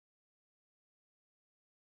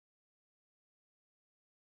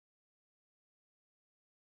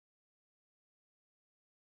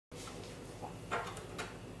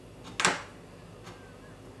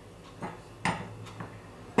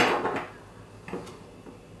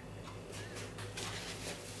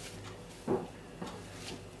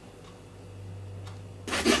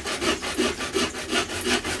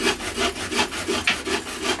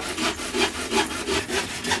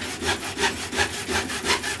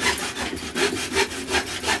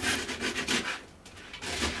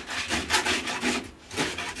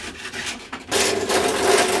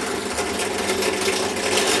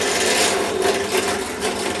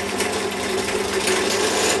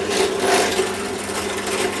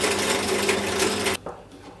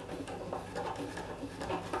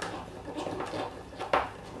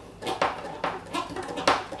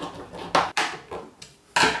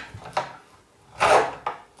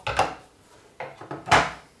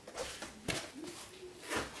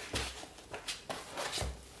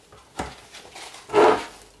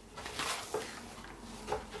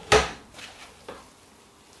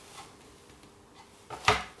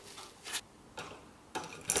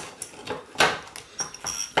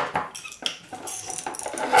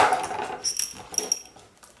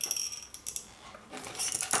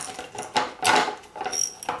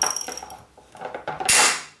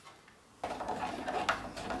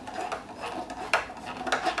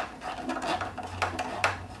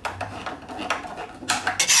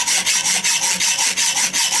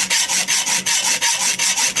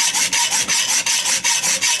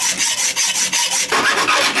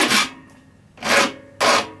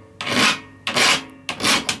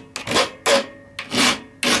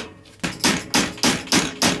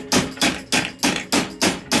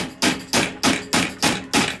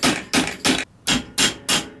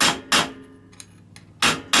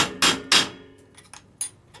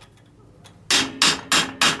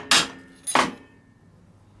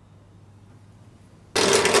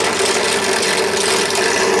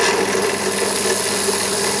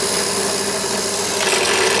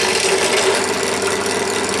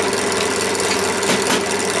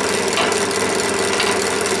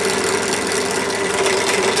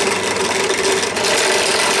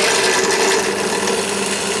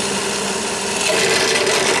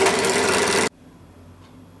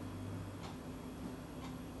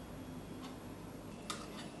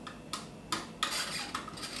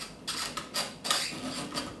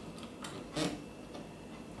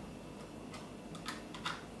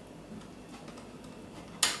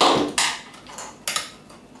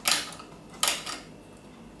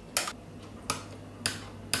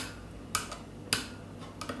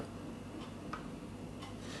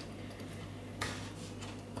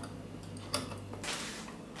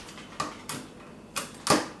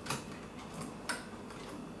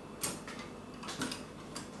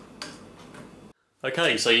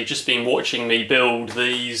Okay, so you've just been watching me build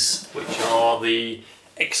these, which are the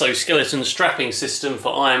exoskeleton strapping system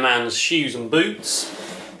for Iron Man's shoes and boots.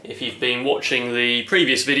 If you've been watching the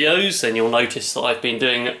previous videos, then you'll notice that I've been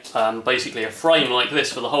doing basically a frame like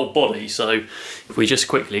this for the whole body. So if we just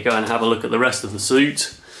quickly go and have a look at the rest of the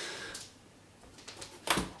suit.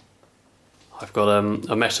 I've got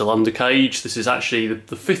a metal undercage. This is actually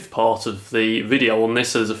the fifth part of the video on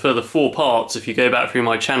this. There's a further 4 parts if you go back through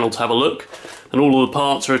my channel to have a look. And all of the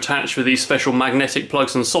parts are attached with these special magnetic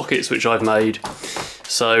plugs and sockets which I've made.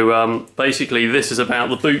 So basically this is about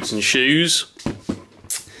the boots and shoes.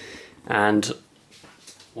 And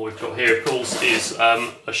what we've got here, of course, is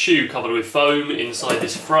a shoe covered with foam inside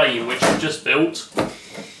this frame which I've just built.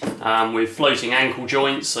 With floating ankle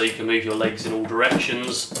joints so you can move your legs in all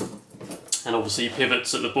directions. And obviously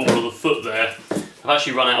pivots at the ball of the foot there. I've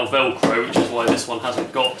actually run out of Velcro, which is why this one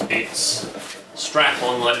hasn't got its strap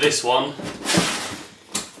on like this one,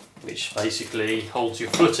 which basically holds your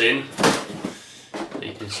foot in. So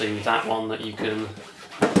you can see with that one that you can,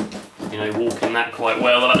 walk in that quite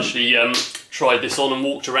well. I've actually tried this on and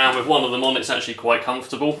walked around with one of them on. It's actually quite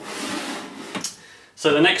comfortable.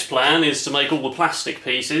 So the next plan is to make all the plastic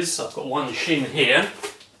pieces. I've got one shin here.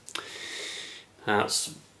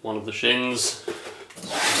 That's one of the shins.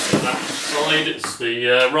 Set that aside. It's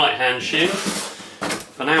the right hand shin.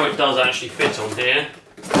 For now it does actually fit on here.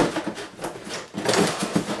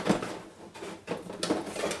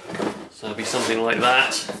 So it'll be something like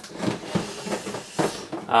that.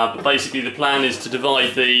 But basically the plan is to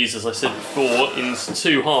divide these, as I said before, into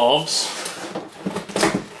 2 halves.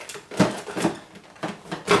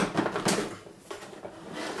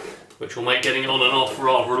 Which will make getting on and off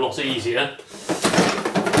rather a lot easier.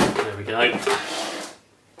 There we go.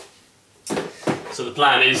 So the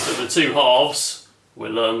plan is that the 2 halves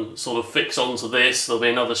will sort of fix onto this. There'll be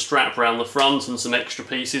another strap around the front and some extra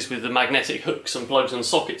pieces with the magnetic hooks and plugs and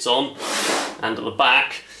sockets on, and at the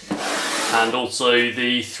back. And also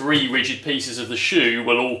the 3 rigid pieces of the shoe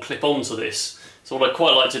will all clip onto this. So what I'd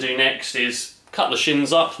quite like to do next is cut the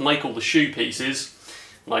shins up, make all the shoe pieces,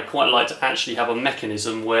 and I'd quite like to actually have a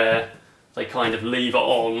mechanism where they kind of lever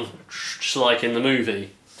on, just like in the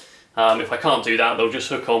movie. If I can't do that, they'll just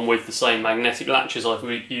hook on with the same magnetic latches I've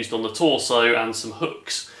used on the torso and some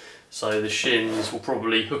hooks. So the shins will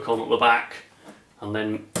probably hook on at the back and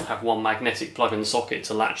then have one magnetic plug and socket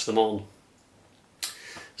to latch them on.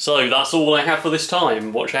 So that's all I have for this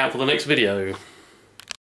time. Watch out for the next video.